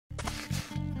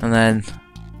And then...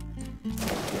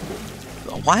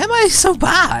 Why am I so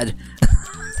bad?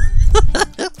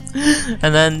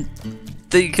 And then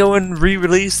they go and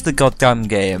re-release the goddamn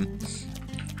game.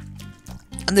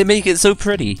 And they make it so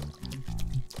pretty.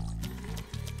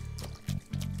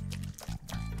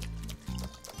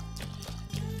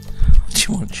 What do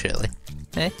you want, Shirley?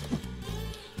 Eh?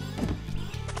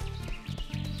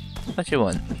 What do you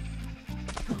want?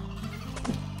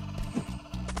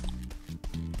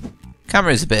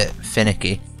 Camera's a bit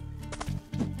finicky.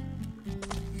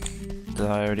 Did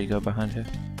I already go behind her?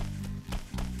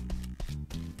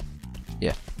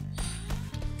 Yeah.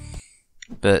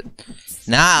 But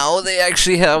now they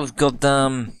actually have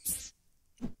goddamn...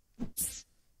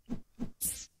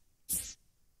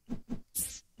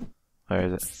 Where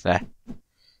is it? There.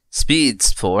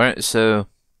 Speeds for it, so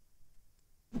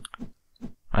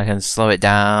I can slow it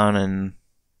down and...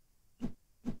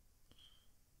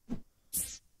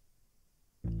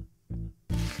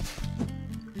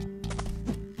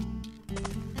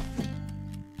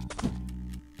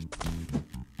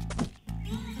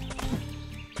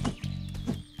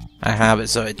 I have it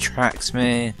so it tracks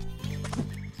me.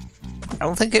 I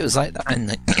don't think it was like that in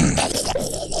the...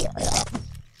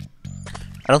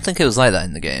 I don't think it was like that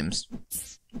in the games.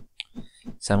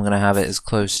 So I'm gonna have it as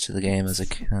close to the game as I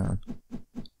can.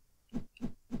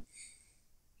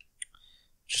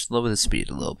 Just lower the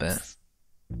speed a little bit.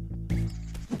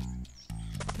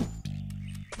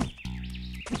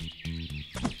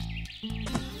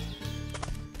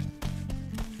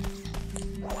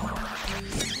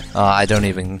 I don't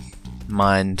even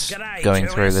mind going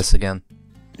through this again.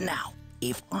 Now,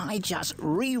 if I just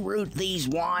reroute these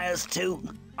wires to...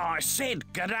 I said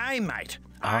g'day, mate.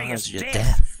 You're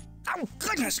deaf. Oh,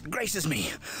 goodness gracious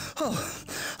me. Oh,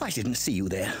 I didn't see you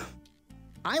there.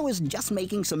 I was just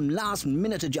making some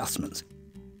last-minute adjustments.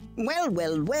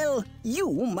 Well,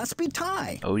 you must be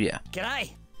Ty. Oh, yeah.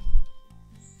 G'day.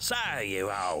 So, you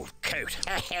old coot.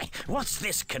 What's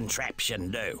this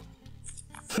contraption do?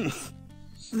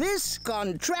 This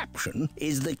contraption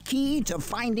is the key to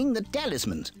finding the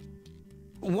talismans.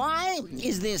 Why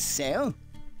is this so?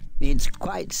 It's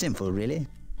quite simple, really.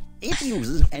 It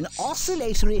uses an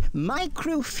oscillatory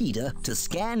microfeeder to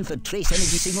scan for trace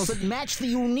energy signals that match the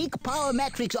unique power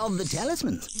matrix of the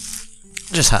talismans.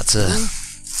 Just had to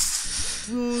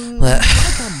let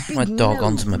my dog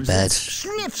onto my bed.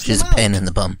 She's a pain in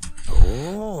the bum.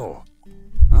 Oh.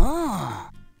 Ah.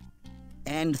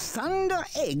 And thunder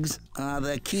eggs are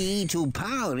the key to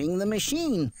powering the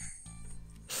machine.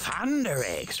 Thunder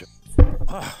eggs?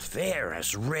 Oh, they're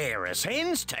as rare as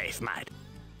hen's teeth, mate.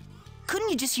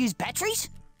 Couldn't you just use batteries?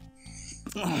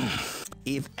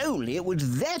 If only it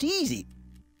was that easy.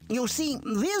 You see,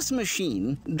 this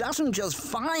machine doesn't just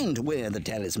find where the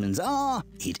talismans are,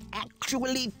 it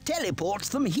actually teleports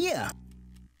them here.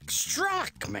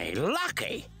 Struck me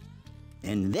lucky.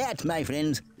 And that, my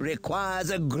friends, requires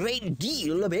a great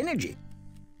deal of energy.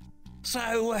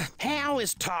 So, how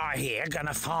is Ty here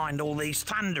gonna find all these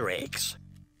thunder eggs?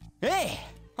 Hey,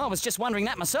 I was just wondering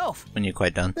that myself. When you're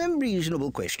quite done. A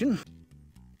reasonable question.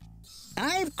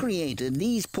 I've created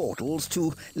these portals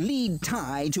to lead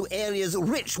Ty to areas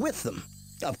rich with them.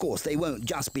 Of course, they won't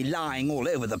just be lying all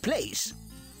over the place.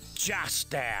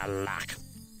 Just our luck.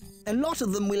 A lot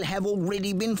of them will have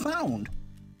already been found.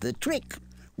 The trick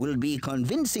will be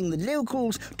convincing the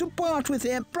locals to part with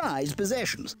their prized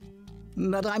possessions.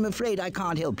 But I'm afraid I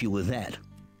can't help you with that.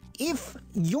 If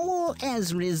you're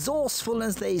as resourceful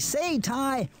as they say,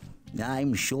 Ty,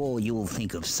 I'm sure you'll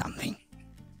think of something.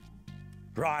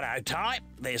 Righto, Ty.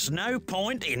 There's no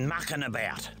point in mucking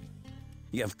about.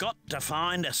 You've got to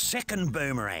find a second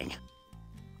boomerang.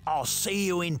 I'll see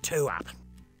you in 2-up.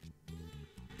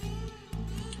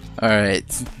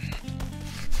 Alright.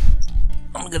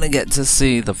 I'm gonna get to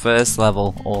see the first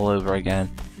level all over again.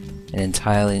 In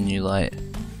entirely new light.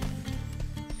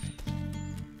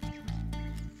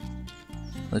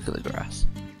 Look at the grass.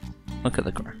 Look at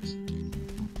the grass.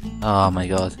 Oh my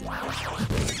god.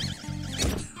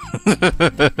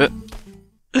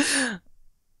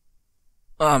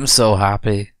 I'm so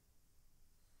happy.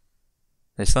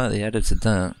 They slightly edited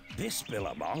that. This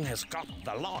billabong has got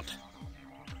the lot.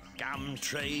 Gum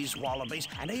trees, wallabies,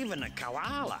 and even a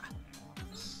koala.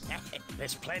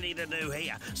 There's plenty to do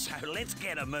here, so let's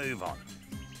get a move on.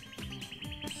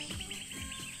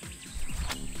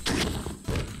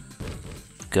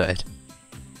 Good.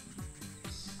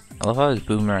 I love how his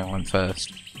boomerang went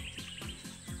first.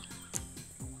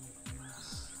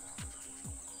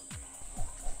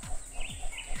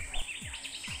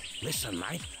 Listen,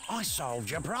 mate, I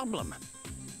solved your problem.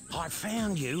 I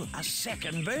found you a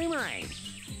second boomerang.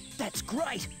 That's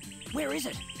great. Where is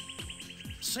it?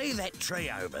 See that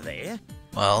tree over there?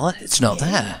 Well, it's not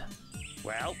there.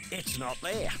 Well, it's not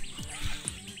there.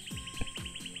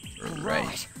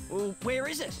 Right. Well, where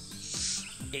is it?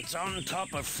 It's on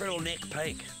top of Frillneck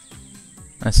Peak.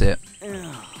 I see it.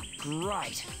 Oh,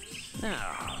 great.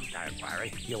 Oh, don't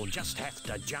worry. You'll just have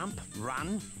to jump,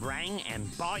 run, rang,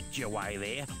 and bite your way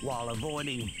there while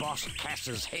avoiding Boss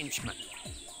Cass's henchmen.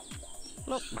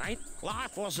 Look, mate,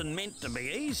 life wasn't meant to be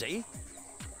easy.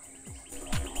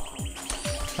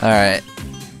 Alright.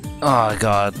 Oh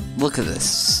god, look at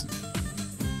this.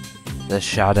 The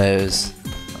shadows.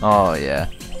 Oh yeah.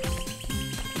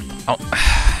 Oh.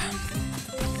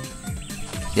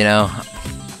 You know,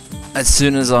 as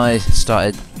soon as I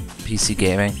started PC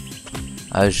gaming,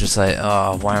 I was just like,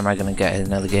 oh, why am I gonna get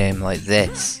another game like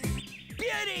this?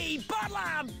 Beauty,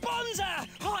 Butler, Bonza!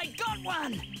 I got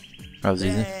one! That was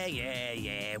easy.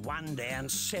 Yeah. 1 down,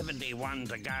 71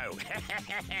 to go.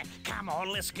 Come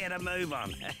on, let's get a move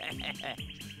on.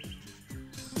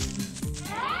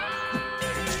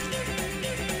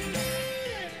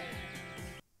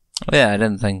 Oh, yeah, I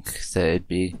didn't think that it'd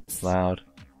be loud.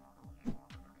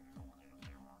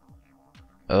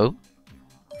 Oh?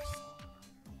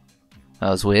 That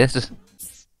was weird.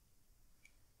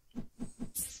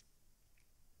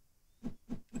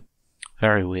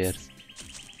 Very weird.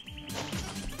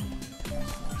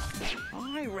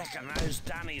 I reckon those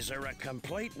dunnies are a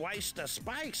complete waste of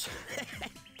space.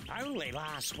 Only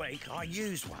last week I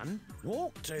used one,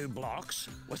 walked 2 blocks,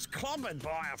 was clobbered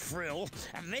by a frill,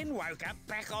 and then woke up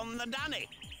back on the dunny,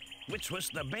 which was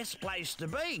the best place to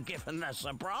be given the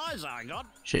surprise I got.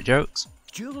 Shit jokes.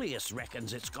 Julius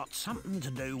reckons it's got something to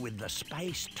do with the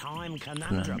space-time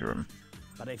conundrum.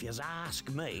 But if you ask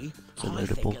me, I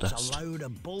think it's a load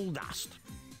of bull dust.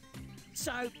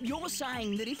 So, you're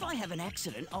saying that if I have an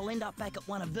accident, I'll end up back at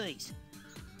one of these?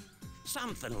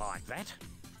 Something like that.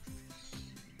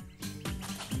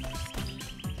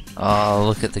 Oh,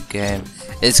 look at the game.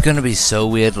 It's gonna be so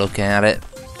weird looking at it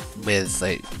with,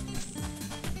 like,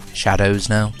 shadows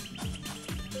now.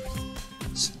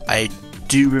 I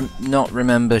do not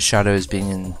remember shadows being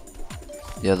in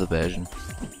the other version.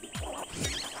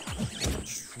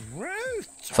 Truth.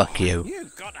 Fuck you.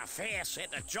 You've got a fair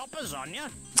set of choppers on you.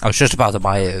 I was just about to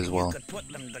buy it as well. You could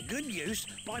put them to good use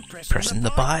by Pressing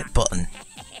the buy button.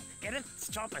 Get it?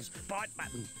 Choppers, bite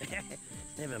button.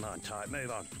 Never mind, Ty,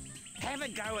 move on. Have a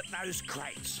go at those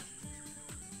crates.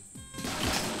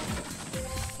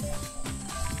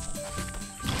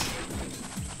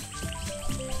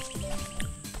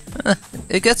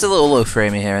 It gets a little low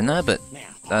framey here and there, but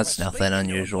that's nothing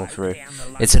unusual for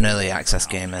it's an early access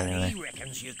game anyway. He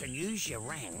reckons you can use your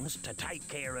rangs to take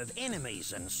care of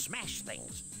enemies and smash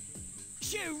things.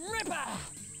 Shoo Ripper!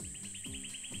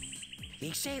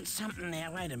 He said something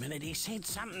now, wait a minute, he said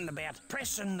something about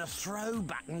pressing the throw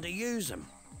button to use them.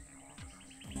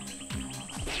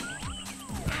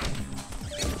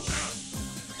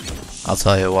 I'll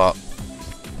tell you what,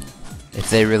 if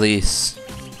they release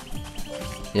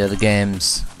the other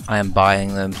games, I am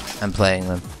buying them and playing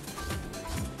them.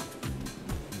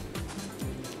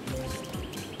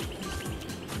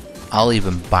 I'll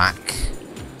even back.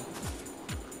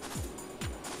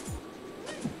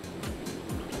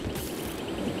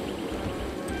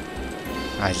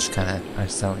 I just kinda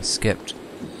accidentally skipped.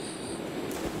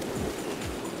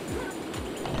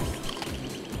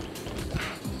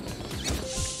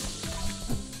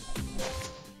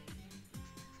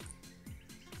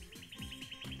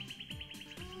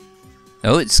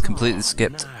 Oh, it's completely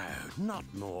skipped. No, not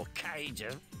more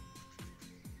cages.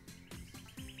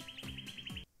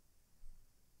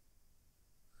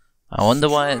 I wonder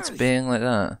why it's being like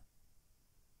that.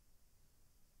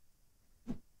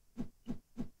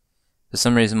 For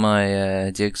some reason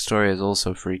my dig story is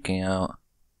also freaking out.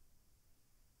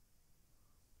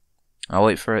 I'll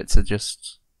wait for it to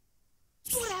just...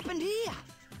 What happened here?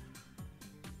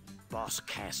 Boss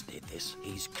Cass did this.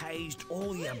 He's caged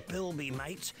all your Bilby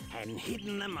mates and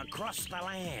hidden them across the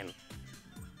land.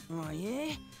 Oh,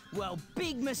 yeah? Well,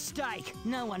 big mistake.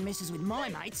 No one messes with my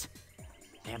mates.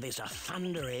 Now there's a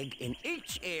thunder egg in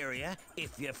each area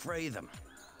if you free them.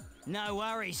 No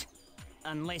worries.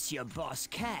 Unless you're Boss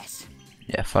Cass.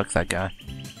 Yeah, fuck that guy.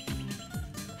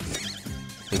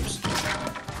 Oops.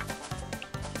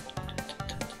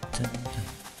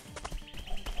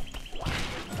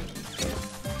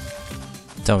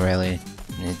 Don't really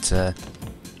need to...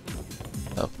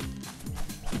 Oh.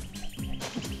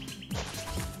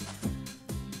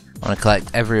 I want to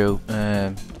collect every opal.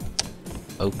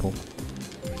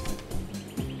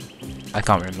 I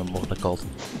can't remember what they're called.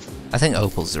 I think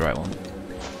opal's the right one.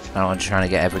 And I'm trying to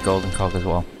get every golden cog as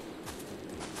well.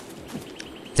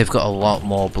 they've got a lot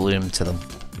more bloom to them.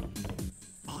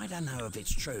 I don't know if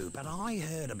it's true, but I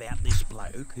heard about this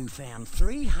bloke who found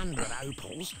 300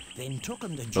 opals, then took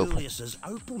them to Julius's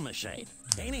opal machine.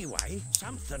 Anyway,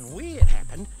 something weird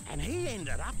happened, and he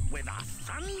ended up with a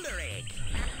thunder egg.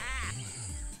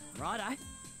 Righto.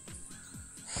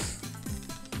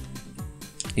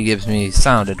 He gives me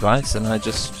sound advice, and I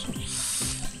just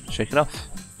shake it off.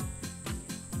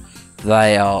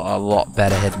 They are a lot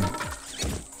better hidden.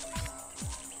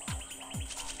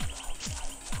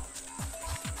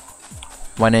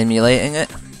 When emulating it,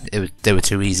 they were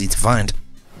too easy to find.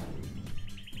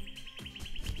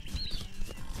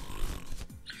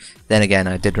 Then again,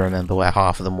 I did remember where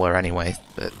half of them were anyway,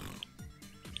 but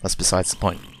that's besides the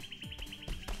point.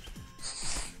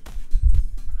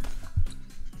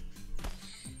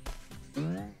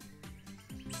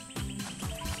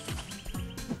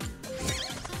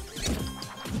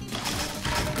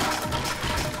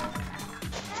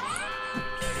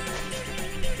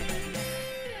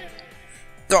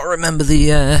 Gotta remember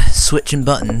the switching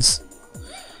buttons.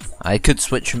 I could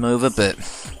switch them over, but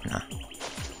nah.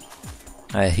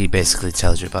 He basically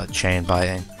tells you about chain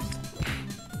biting.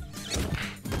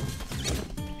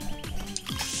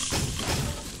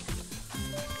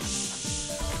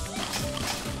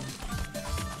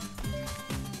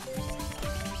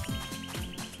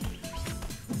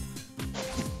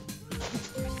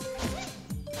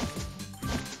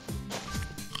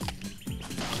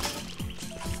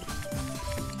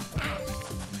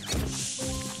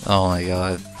 Oh my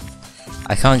god.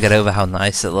 I can't get over how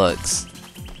nice it looks.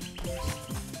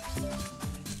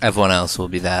 Everyone else will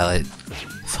be there like,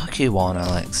 fuck you on,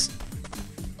 Alex.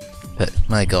 But,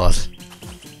 my god.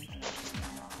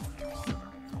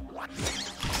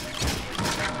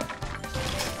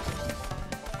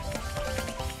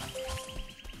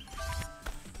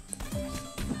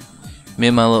 Me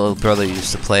and my little brother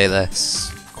used to play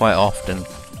this quite often.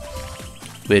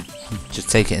 We'd just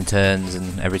take it in turns,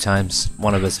 and every time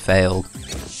one of us failed,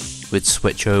 we'd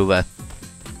switch over.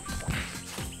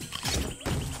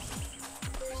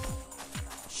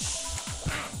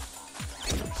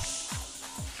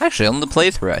 Actually, on the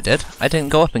playthrough I didn't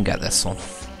go up and get this one.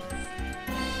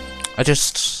 I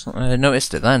just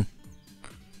noticed it then.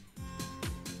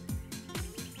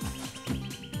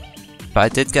 But I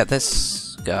did get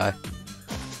this guy.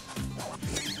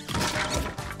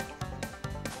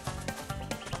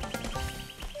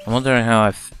 I'm wondering how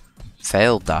I've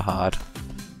failed that hard.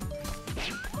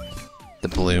 The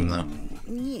bloom, though.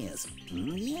 Yes,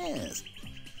 yes.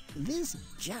 This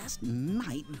just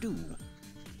might do.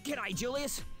 G'day,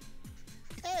 Julius.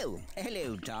 Oh,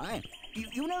 hello, Ty.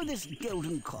 You know this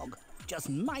golden cog just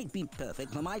might be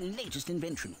perfect for my latest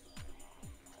invention.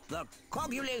 The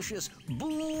Cogulacious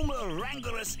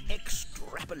Boomerangulus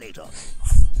Extrapolator.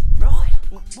 Right.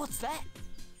 What's that?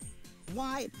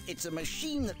 Why, it's a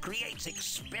machine that creates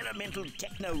experimental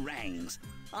techno-rangs.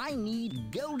 I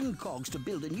need golden cogs to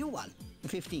build a new one,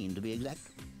 15 to be exact.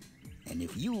 And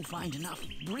if you find enough,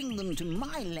 bring them to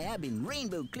my lab in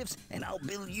Rainbow Cliffs and I'll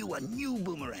build you a new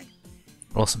boomerang.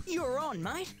 Awesome. You're on,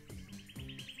 mate.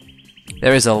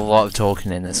 There is a lot of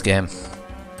talking in this game.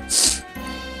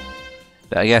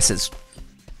 But I guess it's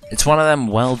one of them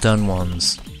well done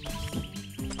ones.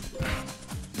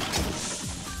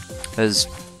 Because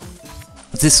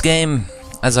this game,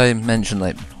 as I mentioned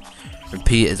like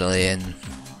repeatedly in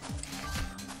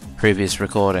previous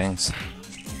recordings,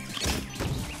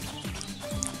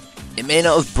 it may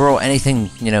not have brought anything,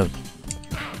 you know,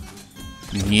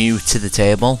 new to the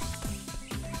table.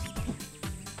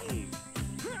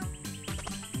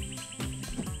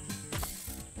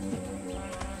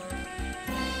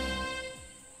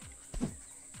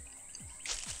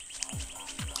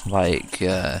 Like,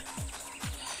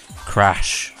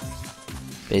 Crash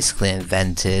basically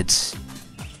invented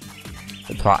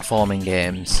the platforming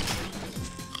games,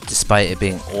 despite it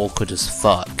being awkward as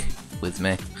fuck with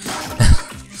me.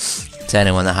 To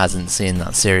anyone that hasn't seen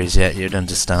that series yet, you'd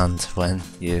understand when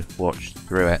you watch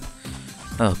through it.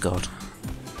 Oh god.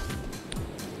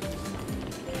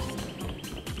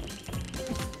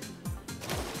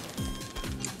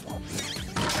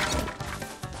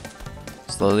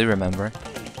 Slowly remembering.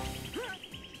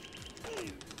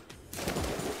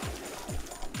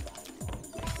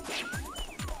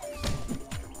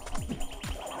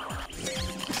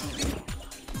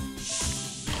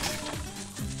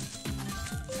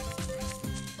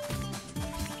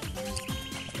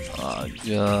 Oh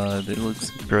god, it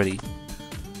looks pretty.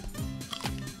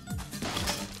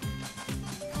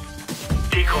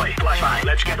 Decoy, flashbang,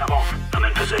 let's get them off. I'm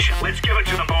in position. Let's give it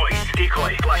to the boys.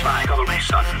 Decoy, flashbang, cover me,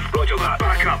 son. Roger that.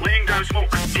 Back up, laying down smoke.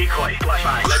 Decoy,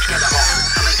 flashbang, let's get them off.